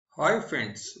Hi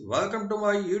friends, welcome to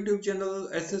my YouTube channel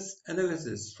SS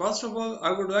Analysis. First of all,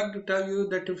 I would like to tell you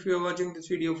that if you are watching this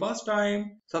video first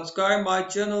time, subscribe my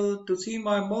channel to see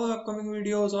my more upcoming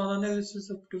videos on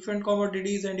analysis of different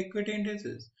commodities and equity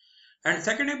indices. And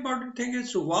second important thing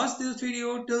is to watch this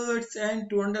video till its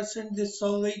end to understand this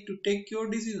solely to take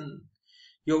your decision.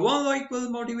 Your one like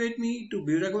will motivate me to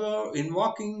be regular in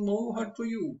working more hard for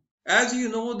you. As you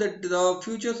know that the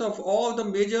futures of all the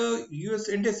major US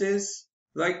indices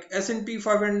like S&P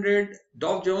 500,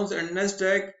 Dow Jones and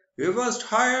Nasdaq reversed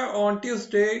higher on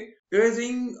Tuesday,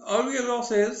 erasing earlier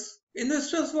losses.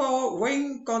 Investors were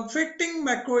weighing conflicting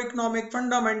macroeconomic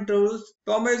fundamentals,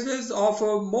 promises of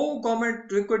more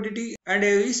government liquidity and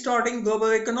a restarting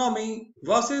global economy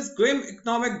versus grim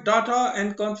economic data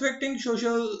and conflicting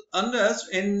social unrest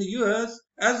in the US,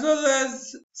 as well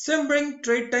as simmering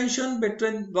trade tension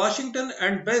between Washington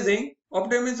and Beijing.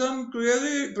 Optimism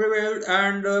clearly prevailed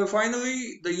and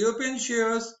finally the European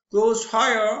shares closed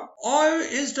higher. Oil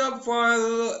eased up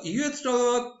while US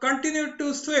dollar continued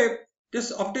to slip.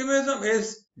 This optimism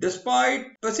is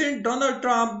despite President Donald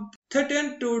Trump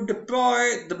threatened to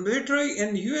deploy the military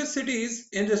in US cities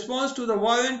in response to the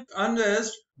violent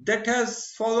unrest that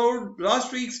has followed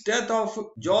last week's death of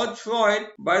George Floyd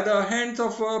by the hands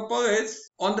of police.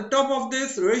 On the top of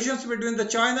this, relations between the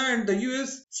China and the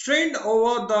US strained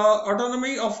over the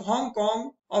autonomy of Hong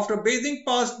Kong after Beijing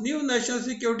passed new national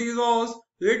security laws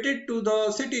related to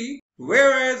the city,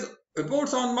 whereas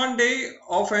reports on Monday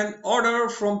of an order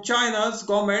from China's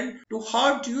government to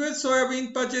halt US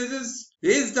soybean purchases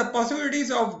raised the possibilities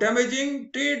of damaging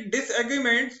trade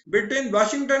disagreements between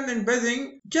Washington and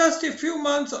Beijing just a few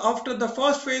months after the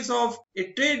first phase of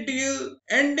a trade deal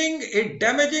ending a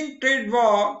damaging trade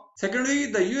war. Secondly,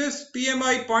 the US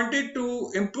PMI pointed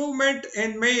to improvement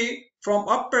in May from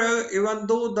April, even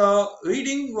though the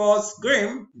reading was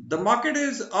grim. The market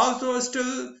is also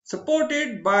still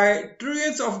supported by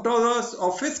trillions of dollars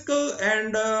of fiscal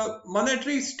and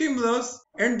monetary stimulus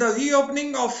and the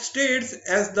reopening of states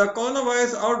as the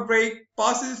coronavirus outbreak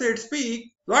passes its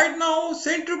peak. Right now,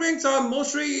 central banks are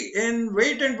mostly in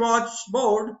wait and watch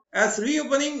mode as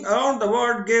reopening around the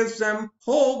world gives them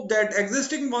hope that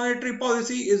existing monetary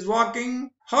policy is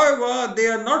working. However, they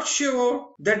are not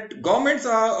sure that governments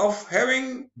are of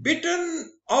having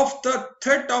beaten off the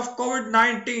threat of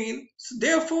COVID-19. So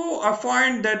therefore, I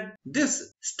find that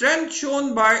this strength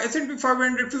shown by S&P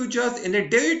 500 futures in a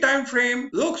daily time frame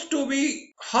looks to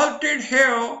be halted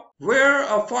here, where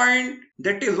I find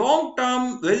that a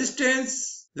long-term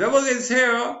resistance level is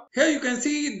here. Here you can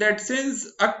see that since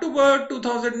October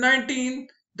 2019,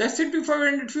 the S&P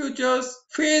 500 futures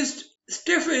faced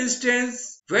stiff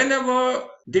resistance whenever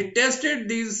they tested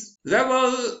these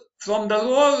levels from the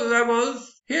lower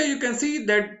levels. Here you can see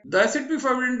that the S&P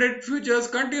 500 futures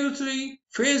continuously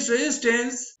faced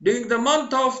resistance during the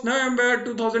month of November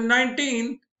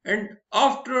 2019, and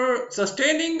after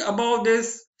sustaining above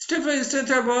this stiff resistance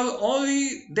level,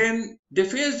 only then they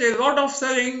faced a lot of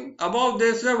selling above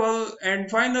this level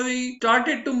and finally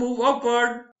started to move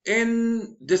upward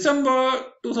in December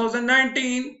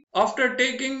 2019 after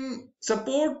taking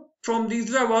support from these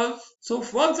levels. So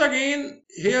once again,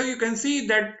 here you can see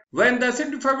that when the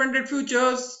S&P 500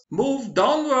 futures move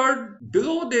downward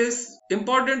below this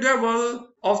important level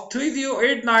of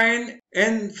 3089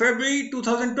 in February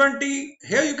 2020,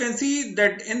 here you can see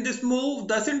that in this move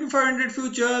the S&P 500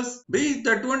 futures reached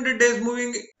the 200 days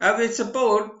moving average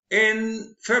support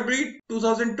in February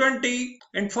 2020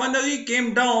 and finally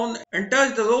came down and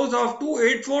touched the lows of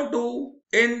 2842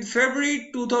 in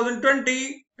February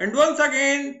 2020 and once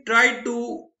again tried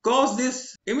to cross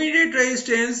this immediate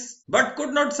resistance but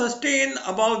could not sustain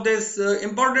above this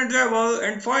important level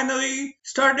and finally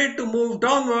started to move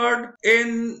downward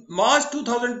in March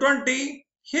 2020.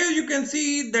 Here you can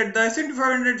see that the S&P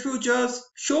 500 futures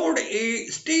showed a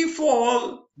steep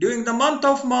fall during the month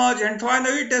of March and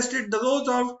finally tested the lows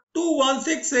of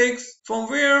 2166, from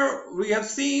where we have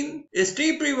seen a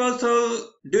steep reversal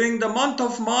during the month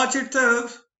of March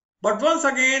itself. But once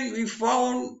again, we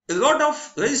found a lot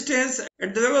of resistance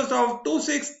at the levels of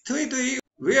 2633,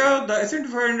 where the S&P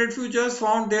 500 futures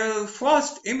found their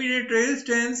first immediate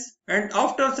resistance, and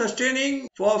after sustaining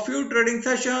for a few trading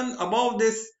sessions above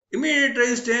this immediate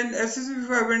resistance, S&P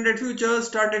 500 futures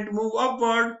started to move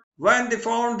upward when they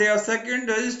found their second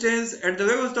resistance at the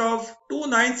levels of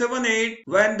 2978,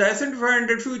 when the S&P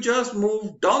 500 futures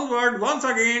moved downward once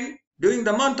again during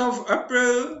the month of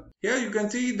April. Here you can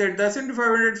see that the S&P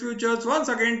 500 futures once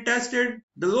again tested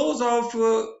the lows of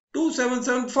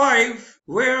 2775,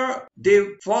 where they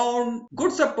found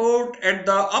good support at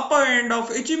the upper end of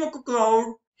Ichimoku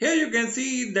cloud. Here you can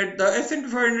see that the S&P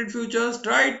 500 futures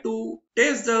tried to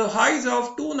test the highs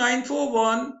of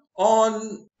 2941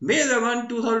 on May 11,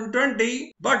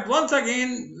 2020, but once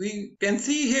again we can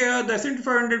see here the S&P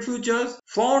 500 futures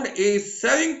found a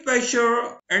selling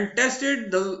pressure and tested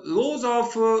the lows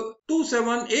of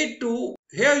 2782.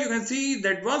 Here you can see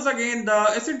that once again the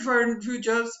S&P 500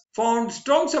 futures found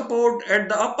strong support at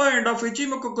the upper end of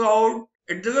Ichimoku cloud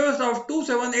at the levels of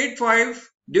 2785.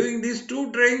 During this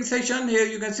two trading session, here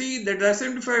you can see that the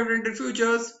S&P 500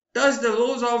 futures touched the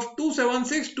lows of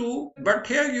 2762, but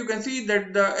here you can see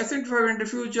that the S&P 500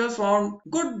 futures found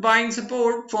good buying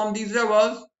support from these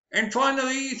levels and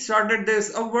finally started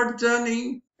this upward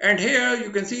journey. And here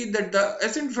you can see that the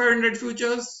S&P 500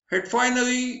 futures had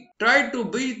finally tried to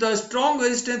beat the strong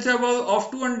resistance level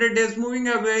of 200 days moving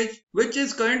average, which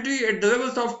is currently at the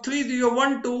levels of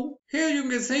 3012. Here you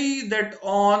can see that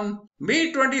on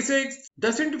May 26th, the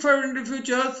S&P 500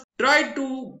 futures tried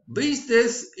to breach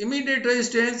this immediate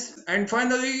resistance, and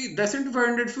finally the S&P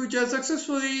 500 futures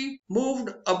successfully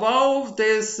moved above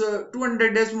this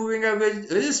 200 days moving average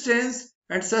resistance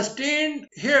and sustained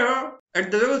here at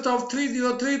the levels of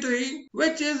 3033,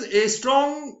 which is a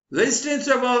strong resistance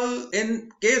level in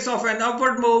case of an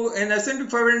upward move in S&P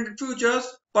 500 futures.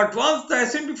 But once the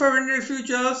S&P 500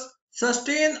 futures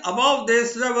sustain above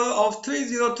this level of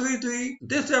 3033,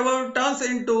 this level turns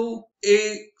into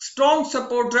a strong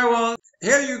support level.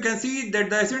 Here you can see that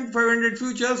the S&P 500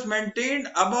 futures maintained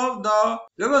above the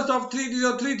levels of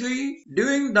 3033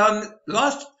 during the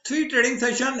last three trading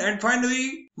session and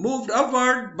finally moved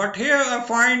upward. But here I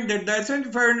find that the S&P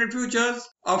 500 futures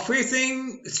are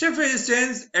facing stiff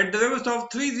resistance at the levels of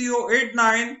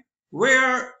 3089,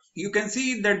 where you can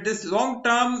see that this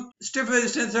long-term stiff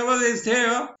resistance level is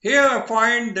here. Here I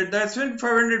find that the S&P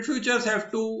 500 futures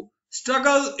have to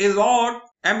struggle a lot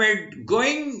amid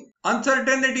growing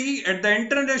uncertainty at the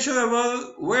international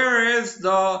level, whereas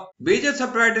the major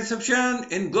supply disruption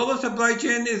in global supply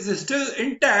chain is still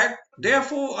intact.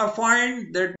 Therefore, I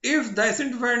find that if the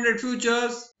S&P 500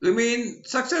 futures remain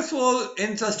successful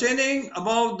in sustaining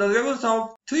above the levels of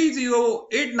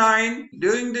 3089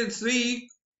 during this week,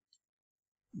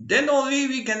 then only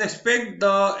we can expect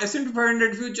the S&P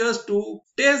 500 futures to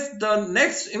test the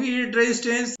next immediate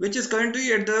resistance, which is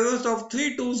currently at the levels of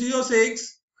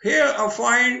 3206. Here I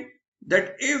find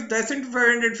that if the S&P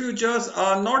 500 futures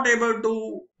are not able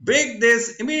to break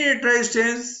this immediate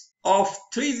resistance of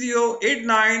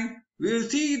 3089, we will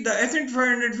see the S&P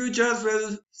 500 futures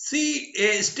will see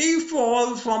a steep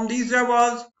fall from these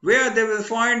levels, where they will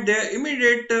find their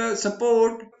immediate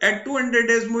support at 200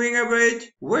 days moving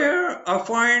average, where I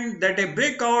find that a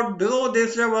breakout below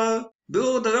this level,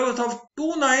 below the levels of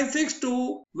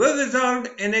 2962, will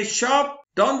result in a sharp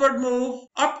downward move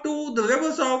up to the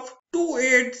levels of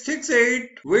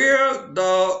 2868, where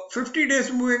the 50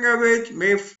 days moving average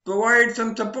may provide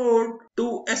some support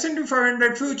to S&P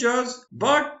 500 futures.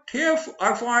 But here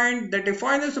I find that a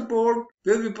final support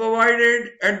will be provided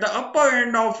at the upper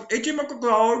end of Ichimoku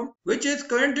cloud, which is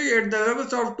currently at the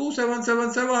levels of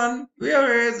 2777,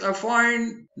 whereas I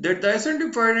find that the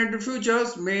S&P 500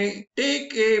 futures may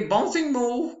take a bouncing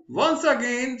move once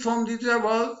again from these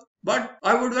levels. But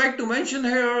I would like to mention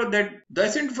here that the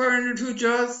S&P 500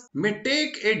 futures may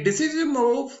take a decisive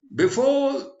move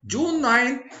before June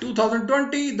 9,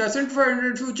 2020. The S&P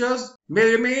 500 futures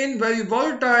may remain very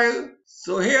volatile.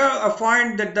 So here I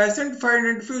find that the S&P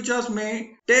 500 futures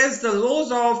may test the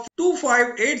lows of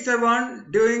 2587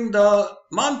 during the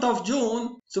month of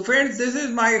June. So friends, this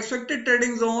is my expected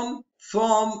trading zone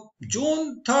from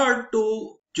June 3rd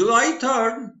to July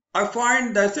 3rd. I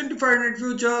find the S&P 500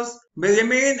 futures may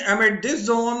remain amid this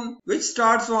zone, which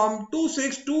starts from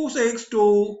 2626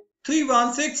 to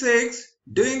 3166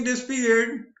 during this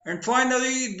period, and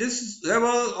finally this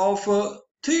level of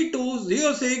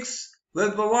 3206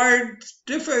 will provide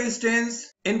stiff resistance.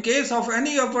 In case of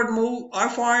any upward move, I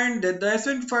find that the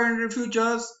S&P 500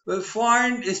 futures will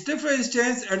find a stiff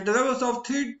resistance at the levels of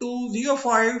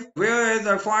 3205, whereas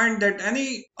I find that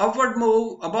any upward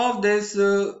move above this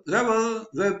level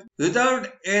will result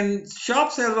in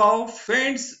sharp sell-off.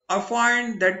 Friends, I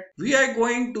find that we are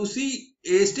going to see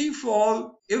a steep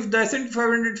fall if the S&P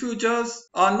 500 futures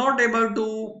are not able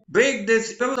to break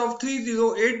this level of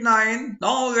 3089.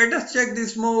 Now let us check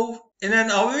this move in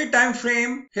an hourly time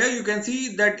frame. Here you can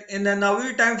see that in an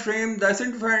hourly time frame the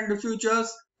S&P 500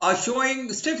 futures are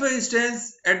showing stiff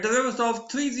resistance at the levels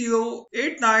of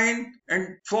 3089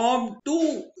 and formed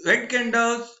two red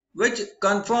candles which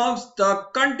confirms the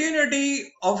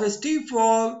continuity of a steep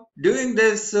fall during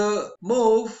this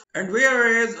move, and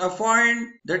whereas I find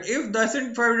that if the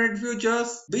S&P 500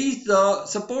 futures beats the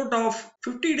support of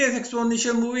 50 days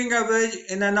exponential moving average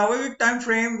in an hourly time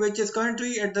frame, which is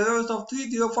currently at the levels of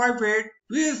 3058,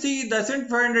 we will see the S&P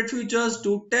 500 futures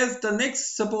to test the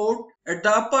next support at the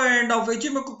upper end of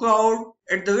Ichimoku cloud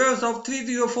at the levels of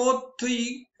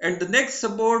 3043, and the next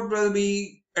support will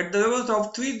be at the levels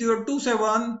of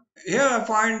 3027. Here I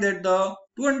find that the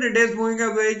 200 days moving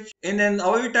average in an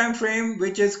hourly time frame,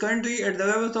 which is currently at the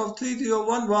levels of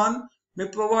 3011, may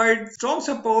provide strong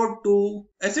support to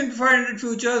S&P 500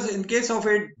 futures in case of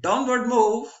a downward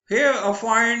move. Here I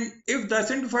find if the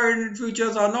S&P 500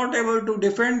 futures are not able to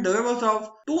defend the levels of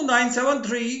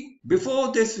 2973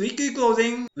 before this weekly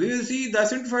closing, we will see the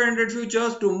S&P 500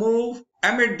 futures to move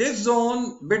amid this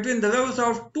zone between the levels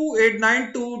of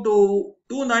 2892 to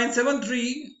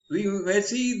 2973. We may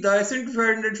see the S&P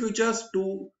 500 futures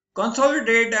to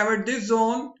consolidate amid this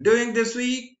zone during this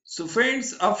week. So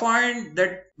friends, I find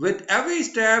that with every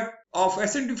step of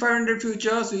S&P 500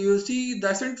 futures, we will see the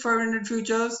S&P 500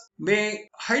 futures may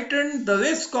heighten the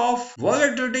risk of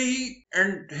volatility,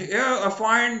 and here I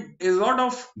find a lot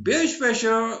of bearish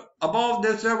pressure above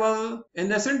this level in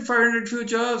the S&P 500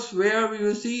 futures, where we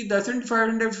will see the S&P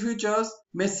 500 futures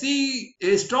may see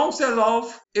a strong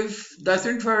sell-off if the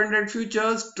S&P 500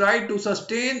 futures try to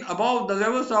sustain above the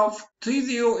levels of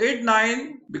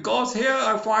 3089, because here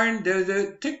I find there is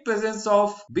a thick presence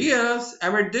of bears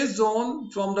amid this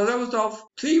zone from the levels of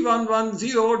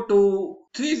 3110 to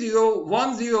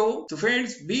 3010. So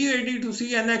friends, be ready to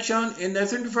see an action in the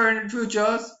S&P 500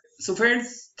 futures. So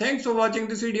friends, thanks for watching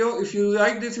this video. If you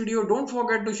like this video, don't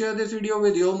forget to share this video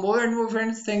with your more and more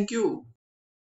friends. Thank you.